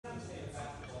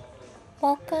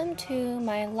Welcome to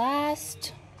my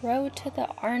last Road to the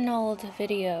Arnold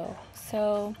video.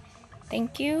 So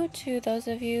thank you to those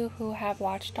of you who have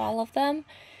watched all of them,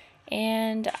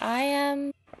 and I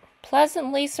am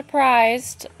pleasantly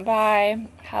surprised by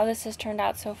how this has turned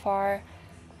out so far.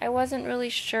 I wasn't really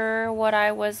sure what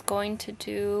I was going to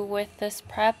do with this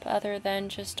prep other than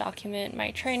just document my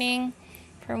training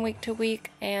from week to week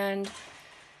and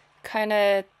kind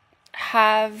of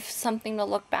have something to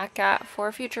look back at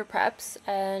for future preps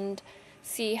and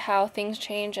see how things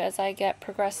change as I get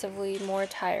progressively more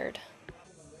tired.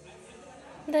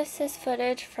 This is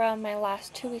footage from my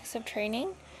last 2 weeks of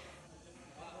training.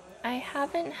 I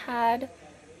haven't had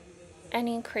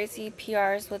any crazy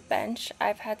PRs with bench.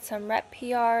 I've had some rep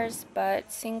PRs,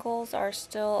 but singles are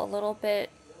still a little bit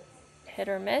hit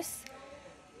or miss.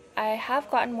 I have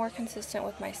gotten more consistent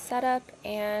with my setup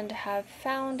and have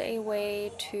found a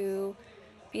way to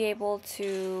be able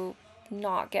to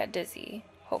not get dizzy,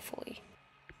 hopefully.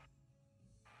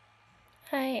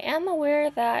 I am aware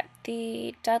that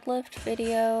the deadlift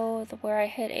video where I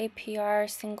hit a PR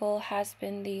single has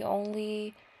been the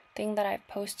only thing that I've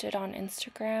posted on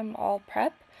Instagram all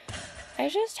prep. I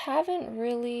just haven't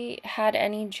really had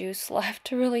any juice left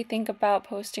to really think about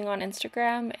posting on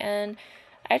Instagram, and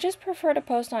I just prefer to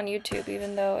post on YouTube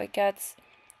even though it gets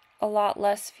a lot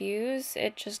less views.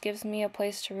 It just gives me a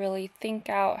place to really think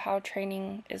out how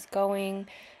training is going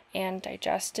and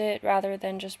digest it rather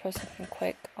than just post something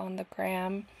quick on the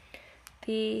gram.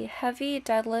 The heavy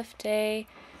deadlift day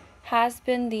has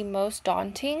been the most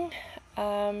daunting.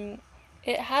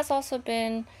 It has also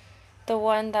been the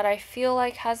one that I feel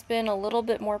like has been a little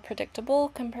bit more predictable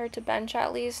compared to bench,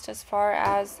 at least as far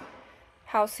as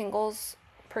how singles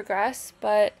progress,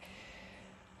 but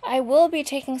I will be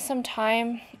taking some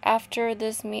time after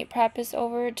this meet prep is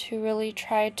over to really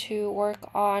try to work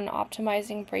on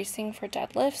optimizing bracing for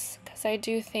deadlifts, because I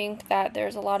do think that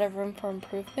there's a lot of room for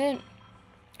improvement.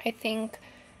 I think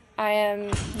I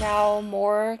am now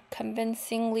more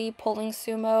convincingly pulling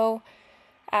sumo,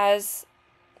 as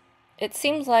it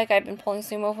seems like I've been pulling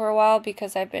sumo for a while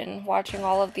because I've been watching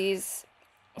all of these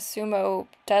sumo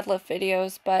deadlift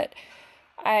videos, but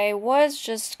I was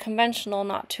just conventional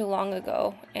not too long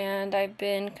ago, and I've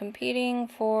been competing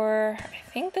for,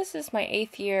 I think this is my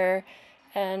 8th year,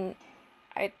 and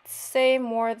I'd say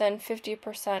more than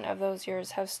 50% of those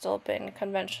years have still been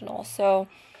conventional. So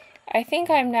I think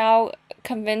I'm now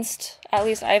convinced, at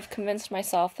least I've convinced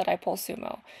myself, that I pull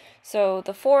sumo. So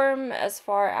the form, as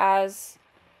far as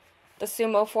the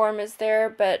sumo form, is there,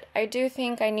 but I do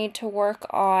think I need to work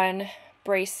on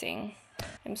bracing.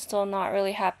 I'm still not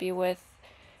really happy with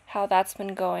how that's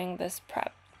been going this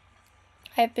prep.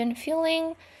 I've been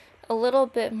feeling a little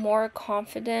bit more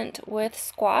confident with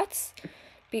squats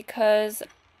because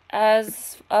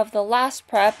as of the last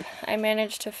prep, I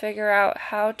managed to figure out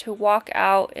how to walk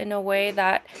out in a way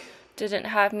that didn't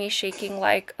have me shaking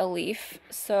like a leaf.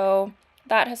 So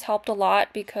that has helped a lot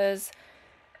because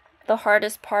the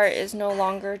hardest part is no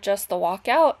longer just the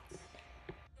walkout.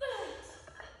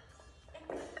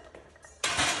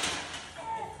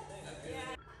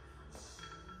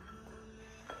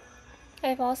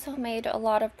 I've also made a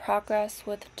lot of progress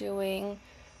with doing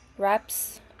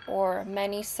reps or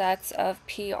many sets of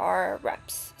PR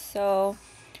reps. So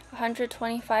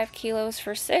 125 kilos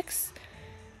for 6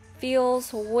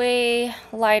 feels way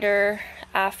lighter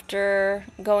after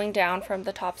going down from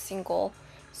the top single.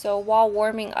 So while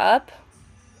warming up,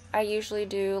 I usually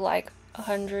do like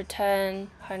 110,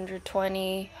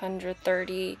 120,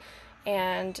 130,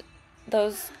 and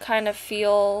those kind of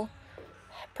feel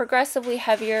progressively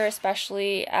heavier,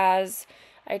 especially as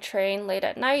I train late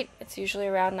at night. It's usually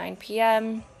around 9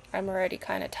 p.m. I'm already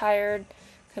kind of tired,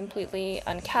 completely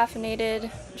uncaffeinated.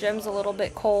 Gym's a little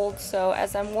bit cold, so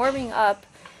as I'm warming up,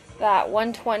 that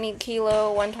 120 kilo,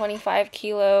 125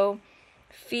 kilo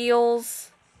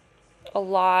feels a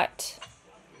lot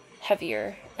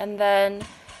heavier. And then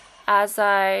as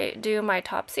I do my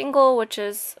top single, which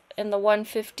is in the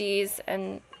 150s,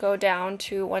 and go down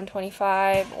to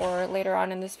 125, or later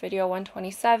on in this video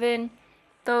 127,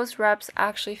 those reps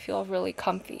actually feel really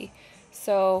comfy.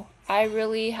 So I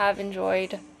really have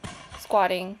enjoyed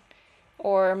squatting,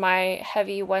 or my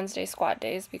heavy Wednesday squat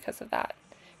days, because of that,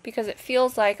 because it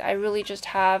feels like I really just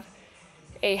have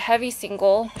a heavy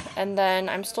single and then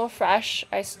I'm still fresh.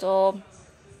 I still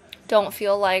don't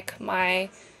feel like my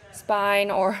spine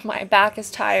or my back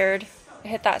is tired. I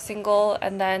hit that single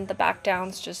and then the back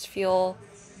downs just feel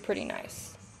pretty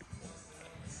nice.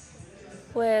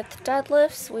 With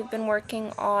deadlifts, we've been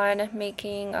working on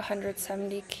making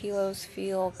 170 kilos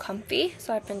feel comfy.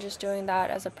 So I've been just doing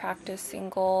that as a practice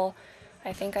single.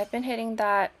 I think I've been hitting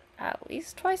that at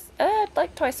least twice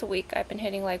a week. I've been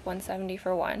hitting like 170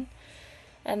 for one.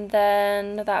 And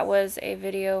then that was a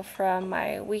video from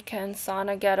my weekend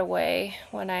sauna getaway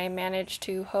when I managed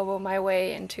to hobo my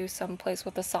way into some place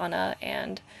with a sauna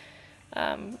and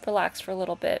relax for a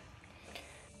little bit.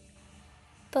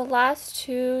 The last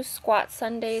two squat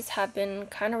Sundays have been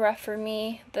kind of rough for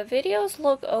me. The videos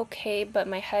look okay, but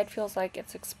my head feels like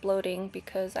it's exploding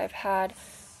because I've had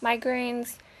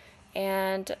migraines,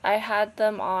 and I had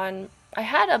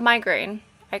a migraine.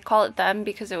 I call it them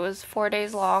because it was 4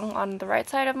 days long on the right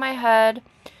side of my head.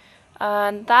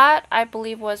 And that, I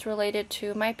believe, was related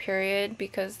to my period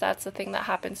because that's the thing that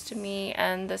happens to me,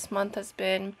 and this month has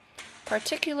been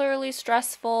particularly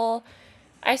stressful.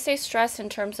 I say stress in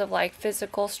terms of like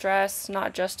physical stress,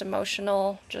 not just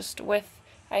emotional, just with,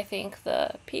 I think,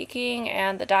 the peaking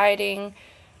and the dieting.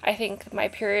 I think my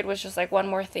period was just like one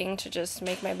more thing to just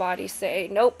make my body say,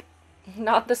 nope,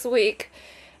 not this week.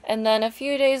 And then a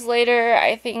few days later,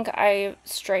 I think I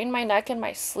strained my neck in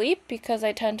my sleep because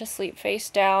I tend to sleep face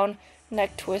down,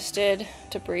 neck twisted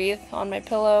to breathe on my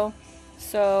pillow.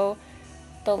 So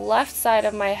the left side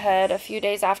of my head, a few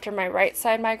days after my right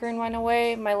side migraine went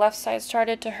away, my left side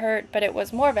started to hurt, but it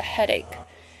was more of a headache.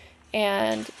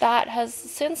 And that has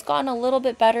since gotten a little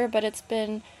bit better, but it's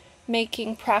been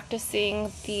making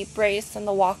practicing the brace and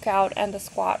the walkout and the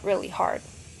squat really hard.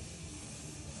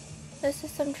 This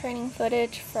is some training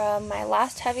footage from my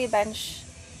last heavy bench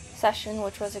session,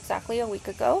 which was exactly a week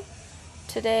ago.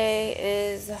 Today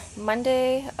is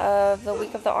Monday of the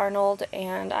week of the Arnold,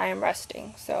 and I am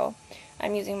resting. So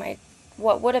I'm using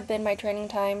what would have been my training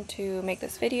time to make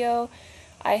this video.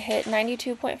 I hit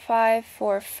 92.5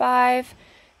 for 5,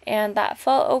 and that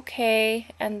felt okay.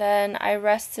 And then I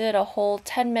rested a whole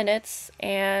 10 minutes,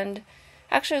 and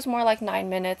actually it was more like 9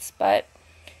 minutes, but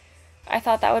I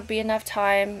thought that would be enough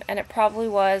time, and it probably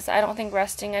was. I don't think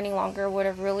resting any longer would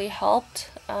have really helped,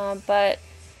 but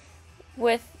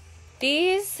with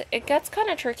these, it gets kind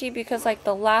of tricky because like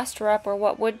the last rep, or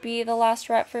what would be the last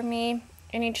rep for me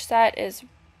in each set, is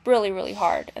really, really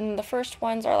hard. And the first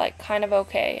ones are like kind of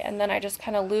okay, and then I just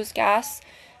kind of lose gas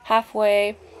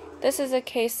halfway. This is a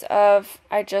case of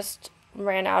I just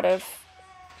ran out of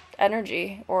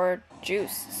energy or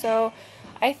juice. So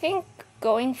I think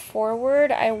going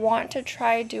forward, I want to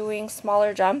try doing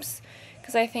smaller jumps,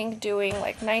 because I think doing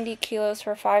like 90 kilos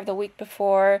for 5 the week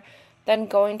before, then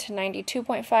going to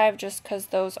 92.5 just because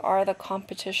those are the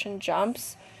competition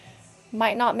jumps,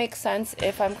 might not make sense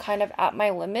if I'm kind of at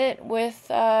my limit with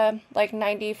like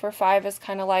 90 for 5 is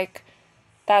kind of like,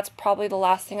 that's probably the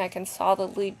last thing I can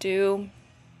solidly do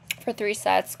for 3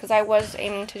 sets, because I was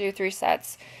aiming to do 3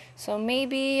 sets. So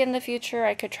maybe in the future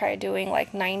I could try doing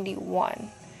like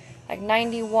 91. Like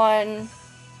 91,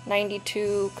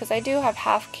 92, because I do have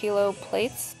half kilo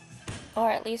plates, or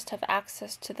at least have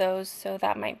access to those, so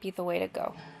that might be the way to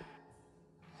go.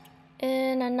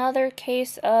 In another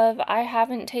case of I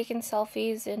haven't taken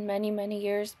selfies in many, many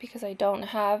years because I don't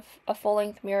have a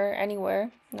full-length mirror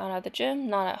anywhere, not at the gym,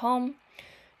 not at home.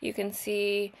 You can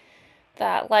see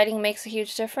that lighting makes a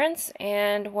huge difference,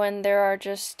 and when there are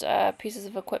just pieces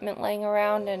of equipment laying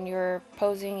around and you're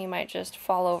posing, you might just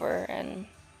fall over, and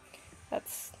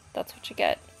that's what you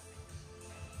get.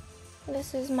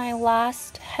 This is my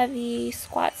last heavy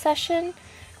squat session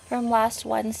from last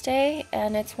Wednesday,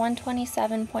 and it's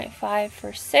 127.5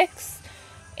 for 6.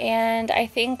 And I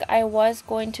think I was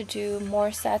going to do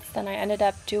more sets than I ended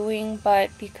up doing, but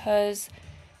because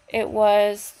it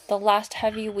was the last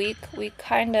heavy week, we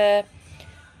kind of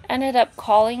ended up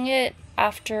calling it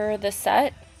after the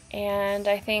set. And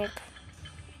I think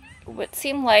what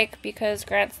seemed like, because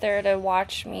Grant's there to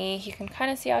watch me, he can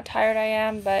kind of see how tired I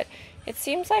am, but it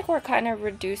seems like we're kind of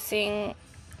reducing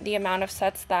the amount of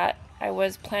sets that I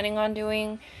was planning on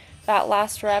doing. That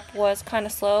last rep was kind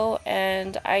of slow,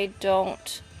 and I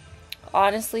don't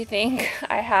honestly think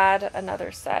I had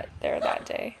another set there that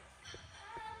day.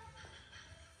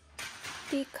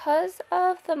 Because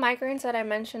of the migraines that I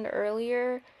mentioned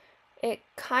earlier, it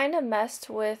kind of messed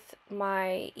with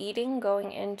my eating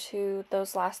going into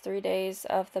those last 3 days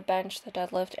of the bench, the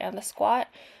deadlift, and the squat.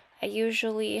 I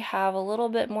usually have a little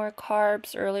bit more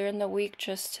carbs earlier in the week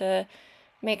just to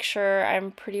make sure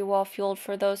I'm pretty well fueled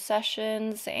for those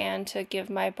sessions and to give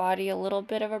my body a little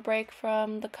bit of a break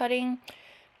from the cutting.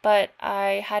 But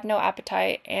I had no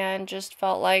appetite and just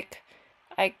felt like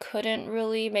I couldn't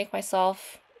really make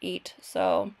myself eat.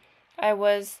 So I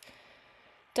was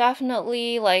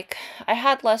definitely like, I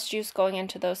had less juice going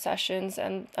into those sessions,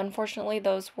 and unfortunately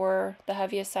those were the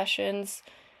heaviest sessions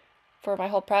for my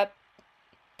whole prep.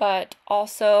 But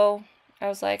also I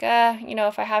was like,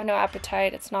 if I have no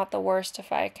appetite, it's not the worst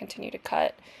if I continue to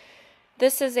cut.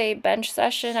 This is a bench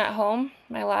session at home,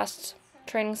 my last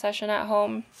training session at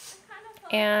home,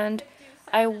 and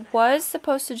I was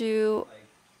supposed to do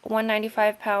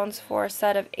 195 pounds for a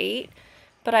set of 8,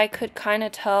 but I could kind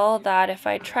of tell that if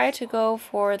I tried to go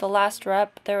for the last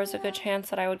rep, there was a good chance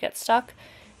that I would get stuck,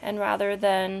 and rather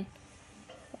than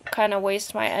kind of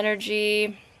waste my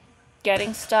energy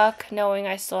getting stuck, knowing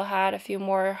I still had a few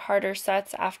more harder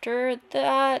sets after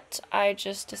that, I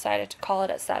just decided to call it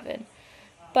at 7.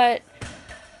 But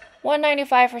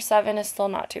 195 for 7 is still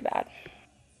not too bad.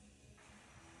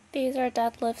 These are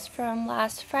deadlifts from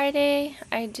last Friday.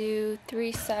 I do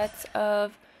 3 sets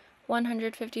of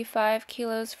 155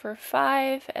 kilos for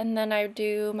 5, and then I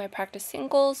do my practice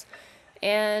singles.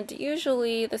 And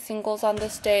usually the singles on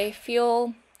this day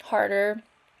feel harder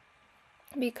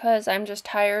because I'm just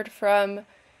tired from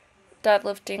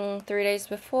deadlifting 3 days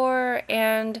before,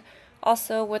 and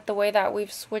also with the way that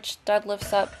we've switched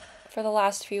deadlifts up for the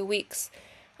last few weeks.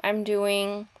 I'm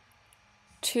doing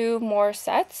 2 more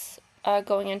sets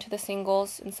going into the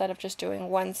singles instead of just doing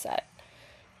 1 set.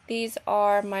 These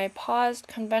are my paused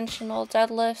conventional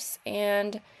deadlifts,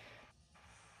 and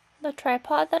the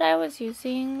tripod that I was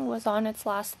using was on its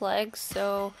last leg,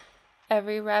 so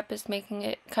every rep is making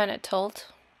it kind of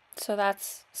tilt. So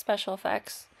that's special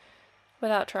effects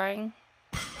without trying.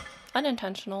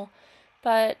 Unintentional.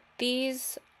 But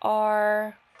these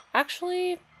are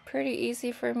actually pretty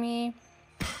easy for me.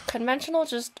 Conventional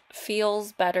just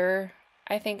feels better.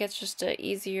 I think it's just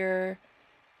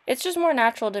it's just more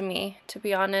natural to me, to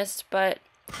be honest, but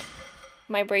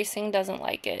my bracing doesn't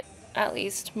like it. At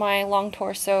least my long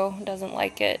torso doesn't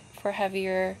like it for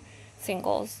heavier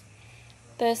singles.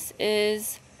 This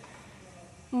is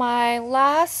my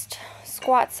last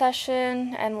squat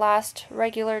session and last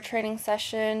regular training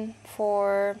session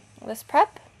for this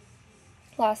prep.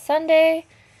 Last Sunday,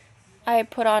 I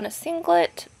put on a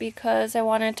singlet because I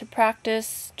wanted to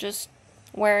practice just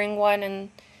wearing one and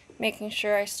making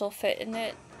sure I still fit in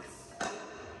it.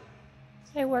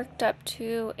 I worked up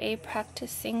to a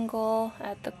practice single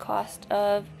at the cost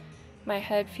of my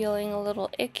head feeling a little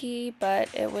icky,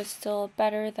 but it was still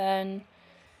better than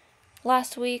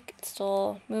last week. It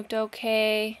still moved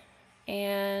okay,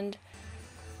 and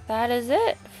that is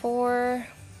it for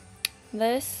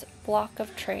this block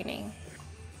of training.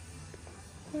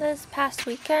 This past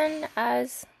weekend,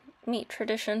 as meat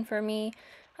tradition for me,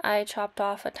 I chopped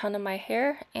off a ton of my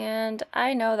hair, and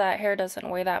I know that hair doesn't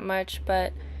weigh that much,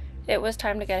 but it was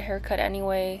time to get a haircut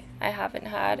anyway. I haven't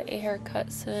had a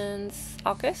haircut since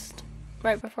August,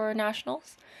 right before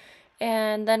Nationals.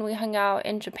 And then we hung out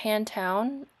in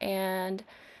Japantown and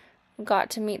got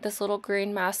to meet this little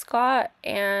green mascot,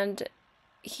 and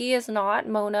he is not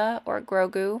Mona or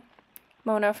Grogu.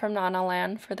 Mona from Nana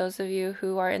Land, for those of you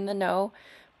who are in the know.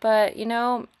 But, you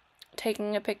know,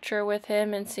 taking a picture with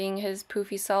him and seeing his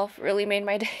poofy self really made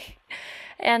my day.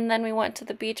 And then we went to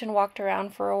the beach and walked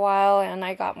around for a while, and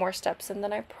I got more steps in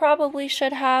than I probably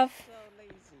should have.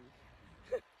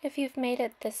 If you've made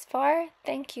it this far,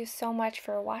 thank you so much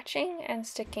for watching and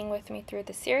sticking with me through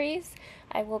the series.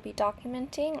 I will be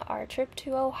documenting our trip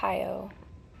to Ohio.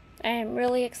 I am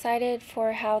really excited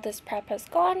for how this prep has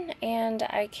gone, and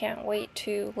I can't wait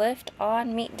to lift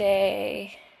on meet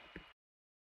day.